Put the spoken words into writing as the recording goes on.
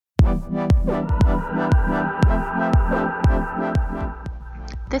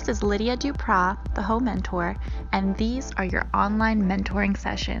This is Lydia Dupras, the Ho Mentor, and these are your online mentoring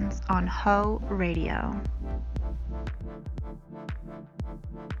sessions on Ho Radio.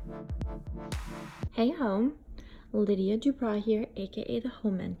 Hey Ho, Lydia Dupras here, aka the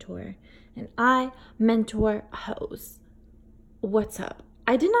Ho Mentor, and I mentor hoes. What's up?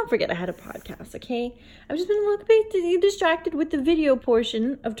 I did not forget I had a podcast, okay? I've just been a little bit distracted with the video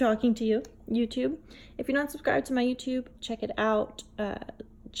portion of talking to you, YouTube. If you're not subscribed to my YouTube, check it out.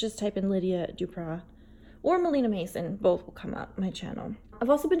 Just type in Lydia Dupras or Melina Mason. Both will come up, my channel. I've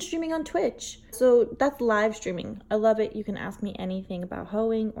also been streaming on Twitch. So that's live streaming. I love it. You can ask me anything about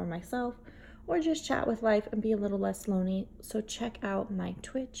hoeing or myself, or just chat with life and be a little less lonely. So check out my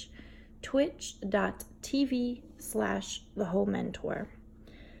Twitch, twitch.tv/thehomentor.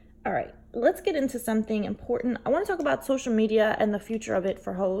 All right, let's get into something important. I want to talk about social media and the future of it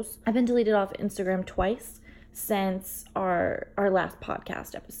for hoes. I've been deleted off Instagram twice since our last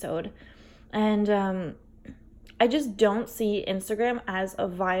podcast episode. And I just don't see Instagram as a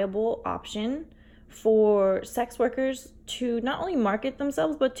viable option for sex workers to not only market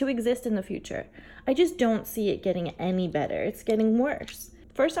themselves, but to exist in the future. I just don't see it getting any better. It's getting worse.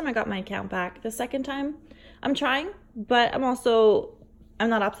 First time I got my account back. The second time, I'm trying, but I'm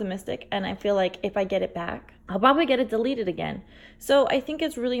not optimistic, and I feel like if I get it back, I'll probably get it deleted again. So I think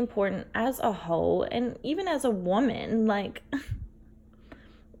it's really important as a hoe, and even as a woman, like,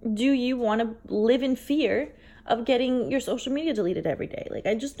 do you want to live in fear of getting your social media deleted every day? Like,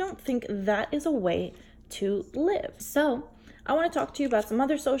 I just don't think that is a way to live. So I want to talk to you about some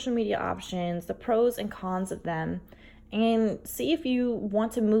other social media options, the pros and cons of them, and see if you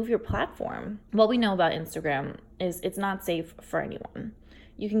want to move your platform. What we know about Instagram is it's not safe for anyone.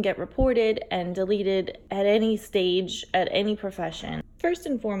 You can get reported and deleted at any stage, at any profession. First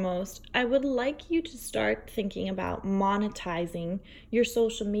and foremost, I would like you to start thinking about monetizing your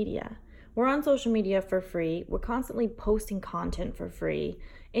social media. We're on social media for free. We're constantly posting content for free.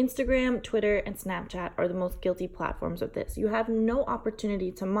 Instagram, Twitter, and Snapchat are the most guilty platforms of this. You have no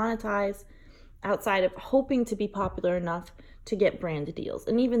opportunity to monetize outside of hoping to be popular enough to get brand deals.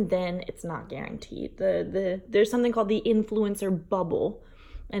 And even then, it's not guaranteed. There's something called the influencer bubble,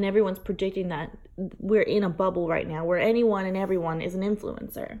 and everyone's predicting that we're in a bubble right now where anyone and everyone is an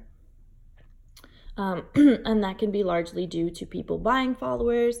influencer. And that can be largely due to people buying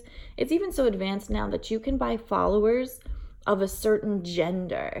followers. It's even so advanced now that you can buy followers of a certain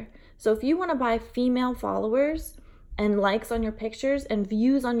gender. So if you want to buy female followers and likes on your pictures and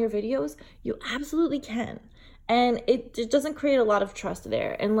views on your videos, you absolutely can. And it doesn't create a lot of trust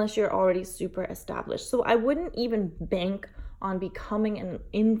there unless you're already super established. So I wouldn't even bank on becoming an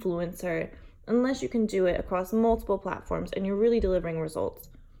influencer unless you can do it across multiple platforms and you're really delivering results.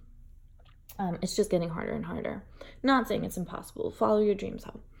 It's just getting harder and harder. Not saying it's impossible. Follow your dreams,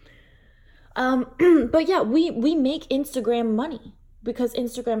 ho. But yeah, we make Instagram money because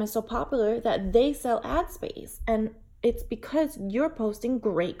Instagram is so popular that they sell ad space. And it's because you're posting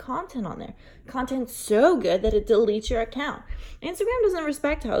great content on there. Content so good that it deletes your account. Instagram doesn't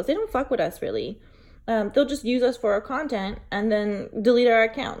respect hoes. They don't fuck with us, really. They'll just use us for our content and then delete our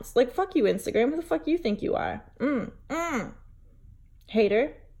accounts. Like, fuck you, Instagram. Who the fuck you think you are?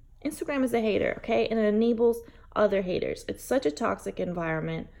 Hater. Instagram is a hater, okay? And it enables other haters. It's such a toxic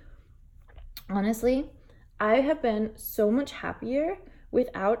environment. Honestly, I have been so much happier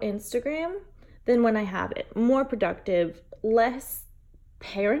without Instagram than when I have it. More productive, less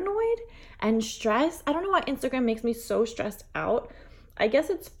paranoid and stressed. I don't know why Instagram makes me so stressed out. I guess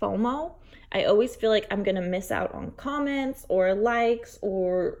it's FOMO. I always feel like I'm gonna miss out on comments or likes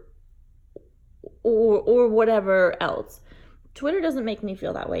or whatever else. Twitter doesn't make me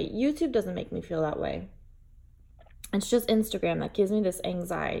feel that way. YouTube doesn't make me feel that way. It's just Instagram that gives me this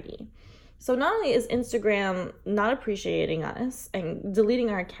anxiety. So not only is Instagram not appreciating us and deleting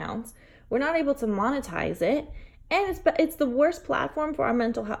our accounts, we're not able to monetize it, and it's the worst platform for our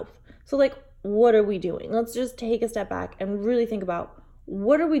mental health. So like, what are we doing? Let's just take a step back and really think about,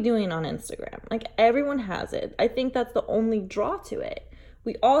 what are we doing on Instagram? Like, everyone has it. I think that's the only draw to it.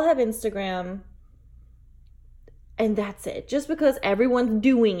 We all have Instagram, and that's it. Just because everyone's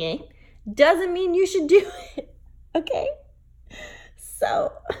doing it doesn't mean you should do it, okay?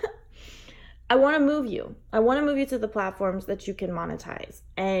 So I want to move you. I want to move you to the platforms that you can monetize,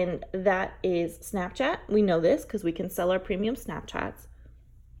 and that is Snapchat. We know this because we can sell our premium Snapchats.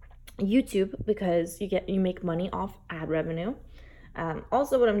 YouTube, because you make money off ad revenue.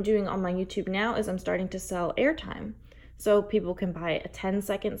 Also, what I'm doing on my YouTube now is I'm starting to sell airtime. So people can buy a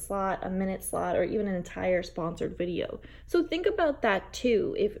 10-second slot, a minute slot, or even an entire sponsored video. So think about that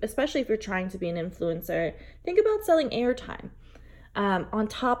too, especially if you're trying to be an influencer. Think about selling airtime. on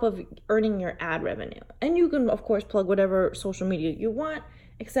top of earning your ad revenue. And you can, of course, plug whatever social media you want,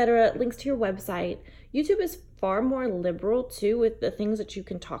 etc., links to your website. YouTube is far more liberal, too, with the things that you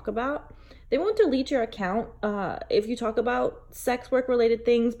can talk about. They won't delete your account if you talk about sex work related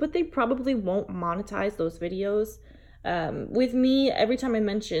things, but they probably won't monetize those videos. With me, every time I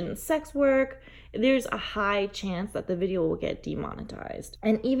mention sex work, there's a high chance that the video will get demonetized.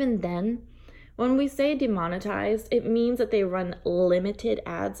 And even then, when we say demonetized, it means that they run limited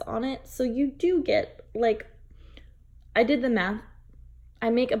ads on it. So you do get, like, I did the math. I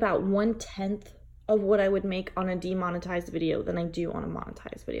make about 1/10 of what I would make on a demonetized video than I do on a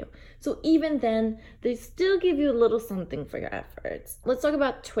monetized video. So even then, they still give you a little something for your efforts. Let's talk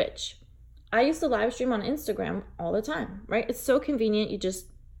about Twitch. I used to live stream on Instagram all the time, right? It's so convenient. You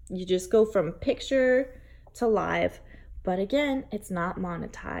just go from picture to live. But again, it's not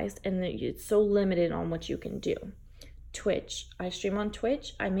monetized and it's so limited on what you can do. Twitch. I stream on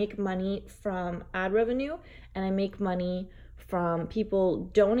Twitch. I make money from ad revenue and I make money from people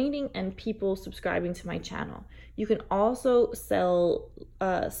donating and people subscribing to my channel. You can also sell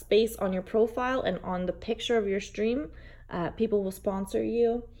space on your profile and on the picture of your stream. People will sponsor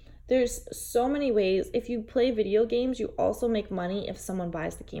you. There's so many ways. If you play video games, you also make money if someone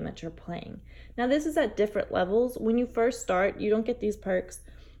buys the game that you're playing. Now, this is at different levels. When you first start, you don't get these perks.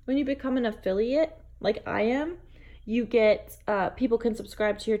 When you become an affiliate, like I am, you get, people can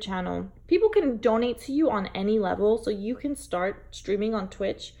subscribe to your channel. People can donate to you on any level. So you can start streaming on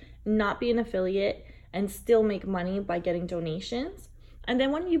Twitch, not be an affiliate, and still make money by getting donations. And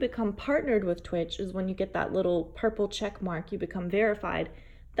then when you become partnered with Twitch is when you get that little purple check mark, you become verified.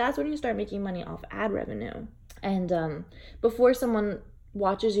 That's when you start making money off ad revenue. And before someone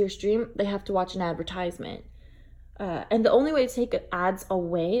watches your stream, they have to watch an advertisement. And the only way to take ads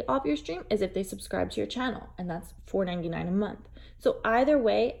away off your stream is if they subscribe to your channel. And that's $4.99 a month. So either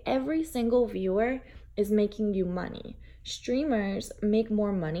way, every single viewer is making you money. Streamers make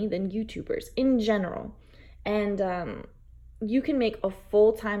more money than YouTubers in general. And you can make a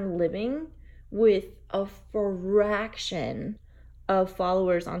full-time living with a fraction of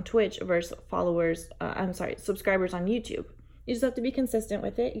followers on Twitch versus subscribers on YouTube. You just have to be consistent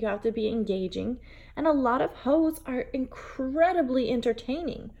with it. You have to be engaging. And a lot of hoes are incredibly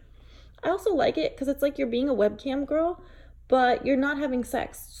entertaining. I also like it because it's like you're being a webcam girl, but you're not having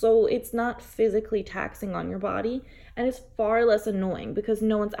sex. So it's not physically taxing on your body. And it's far less annoying because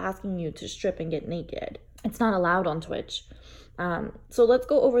no one's asking you to strip and get naked. It's not allowed on Twitch. So let's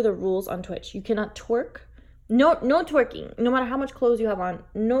go over the rules on Twitch. You cannot twerk. No twerking. No matter how much clothes you have on,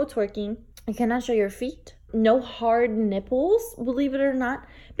 no twerking. You cannot show your feet. No hard nipples, believe it or not.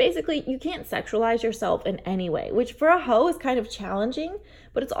 Basically, you can't sexualize yourself in any way, which for a hoe is kind of challenging,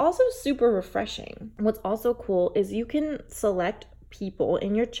 but it's also super refreshing. What's also cool is you can select people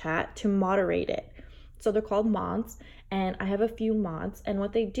in your chat to moderate it. So they're called mods, and I have a few mods, and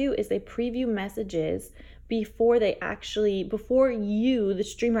what they do is they preview messages before you, the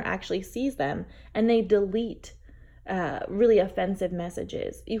streamer, actually sees them, and they delete really offensive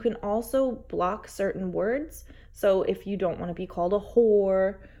messages. You can also block certain words. So if you don't want to be called a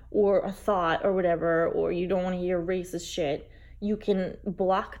whore or a thought or whatever, or you don't want to hear racist shit, you can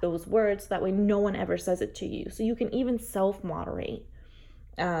block those words. That way no one ever says it to you. So you can even self-moderate.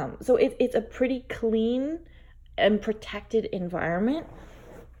 So it's a pretty clean and protected environment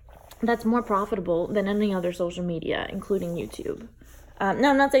that's more profitable than any other social media, including YouTube.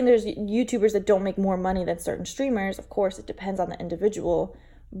 Now, I'm not saying there's YouTubers that don't make more money than certain streamers. Of course, it depends on the individual.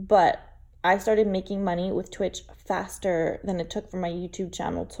 But I started making money with Twitch faster than it took for my YouTube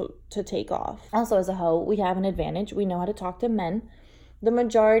channel to take off. Also, as a hoe, we have an advantage. We know how to talk to men. The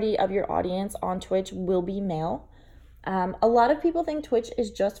majority of your audience on Twitch will be male. A lot of people think Twitch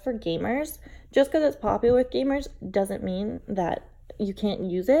is just for gamers. Just because it's popular with gamers doesn't mean that you can't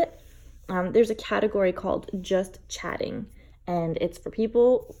use it. There's a category called just chatting. And it's for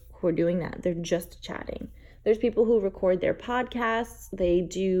people who are doing that. They're just chatting. There's people who record their podcasts. They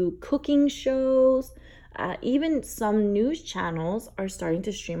do cooking shows. Even some news channels are starting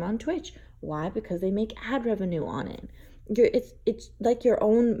to stream on Twitch. Why? Because they make ad revenue on it. It's like your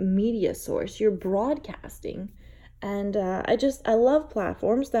own media source. You're broadcasting. And I love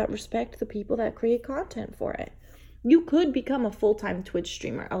platforms that respect the people that create content for it. You could become a full-time Twitch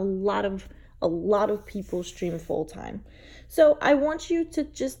streamer. A lot of people stream full-time. So I want you to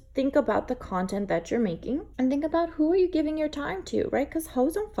just think about the content that you're making and think about who are you giving your time to, right? Because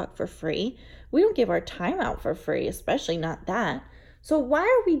hoes don't fuck for free. We don't give our time out for free, especially not that. So why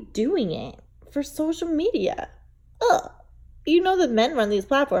are we doing it for social media? Ugh. You know that men run these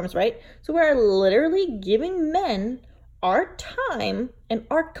platforms, right? So we're literally giving men our time and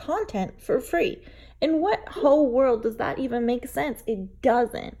our content for free. In what whole world does that even make sense? It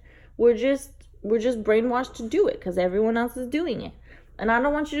doesn't. We're just brainwashed to do it because everyone else is doing it. And I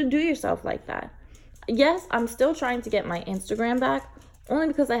don't want you to do yourself like that. Yes, I'm still trying to get my Instagram back, only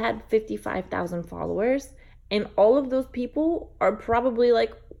because I had 55,000 followers. And all of those people are probably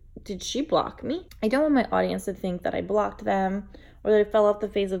like, did she block me? I don't want my audience to think that I blocked them or that I fell off the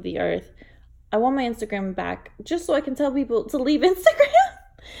face of the earth. I want my Instagram back just so I can tell people to leave Instagram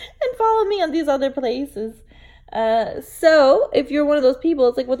and follow me on these other places. So if you're one of those people,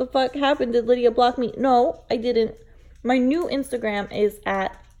 it's like, what the fuck happened? Did Lydia block me? No, I didn't. My new Instagram is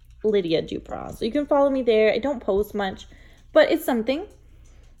at Lydia Dupras. So you can follow me there. I don't post much, but it's something.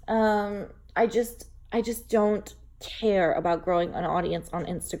 I just don't care about growing an audience on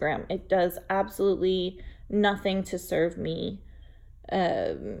Instagram. It does absolutely nothing to serve me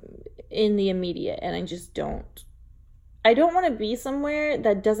in the immediate, and I don't want to be somewhere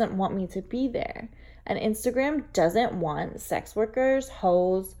that doesn't want me to be there. And Instagram doesn't want sex workers,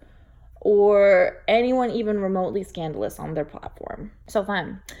 hoes, or anyone even remotely scandalous on their platform. So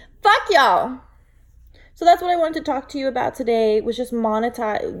fine. Fuck y'all. So that's what I wanted to talk to you about today, was just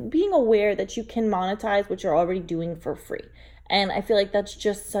being aware that you can monetize what you're already doing for free. And I feel like that's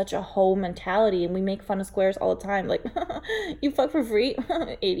just such a whole mentality. And we make fun of squares all the time. Like, you fuck for free?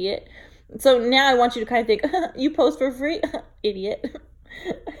 Idiot. So now I want you to kind of think, you post for free? Idiot.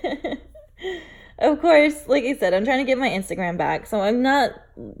 Of course, like I said, I'm trying to get my Instagram back. So I'm not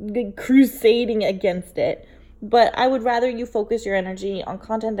crusading against it. But I would rather you focus your energy on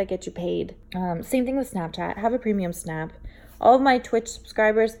content that gets you paid. Same thing with Snapchat. Have a premium Snap. All of my Twitch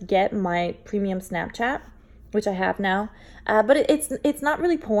subscribers get my premium Snapchat, which I have now. But it's not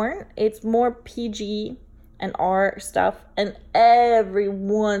really porn. It's more PG and R stuff. And every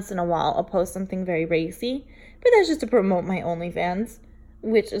once in a while, I'll post something very racy. But that's just to promote my OnlyFans,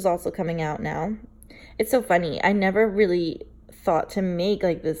 which is also coming out now. It's so funny. I never really thought to make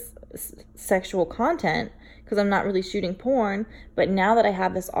like this sexual content because I'm not really shooting porn. But now that I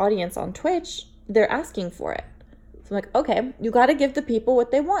have this audience on Twitch, they're asking for it. So I'm like, okay, you got to give the people what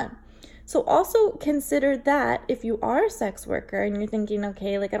they want. So also consider that if you are a sex worker and you're thinking,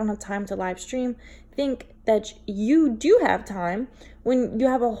 okay, like I don't have time to live stream, think that you do have time when you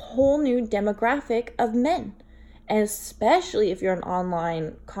have a whole new demographic of men. And especially if you're an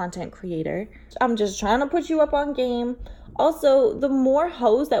online content creator. I'm just trying to put you up on game. Also, the more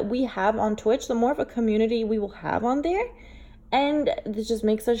hoes that we have on Twitch, the more of a community we will have on there. And this just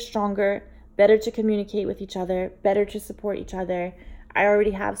makes us stronger, better to communicate with each other, better to support each other. I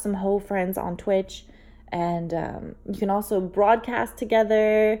already have some hoe friends on Twitch. And you can also broadcast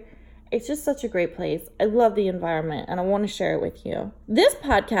together. It's just such a great place. I love the environment and I want to share it with you. This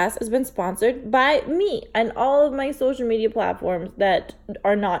podcast has been sponsored by me and all of my social media platforms that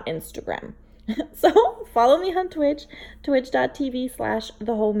are not Instagram. So follow me on Twitch,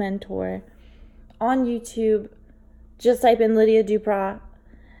 twitch.tv/thewholementor. On YouTube, just type in Lydia Dupras.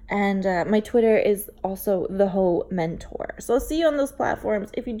 And my Twitter is also The Hoe Mentor. So I'll see you on those platforms.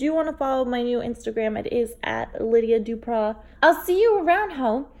 If you do want to follow my new Instagram, it is at Lydia Dupras. I'll see you around,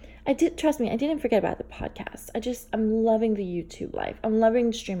 hoe. Trust me, I didn't forget about the podcast. I'm loving the YouTube life. I'm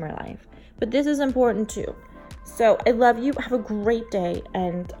loving streamer life. But this is important too. So I love you. Have a great day.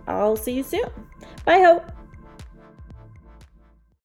 And I'll see you soon. Bye, hoe.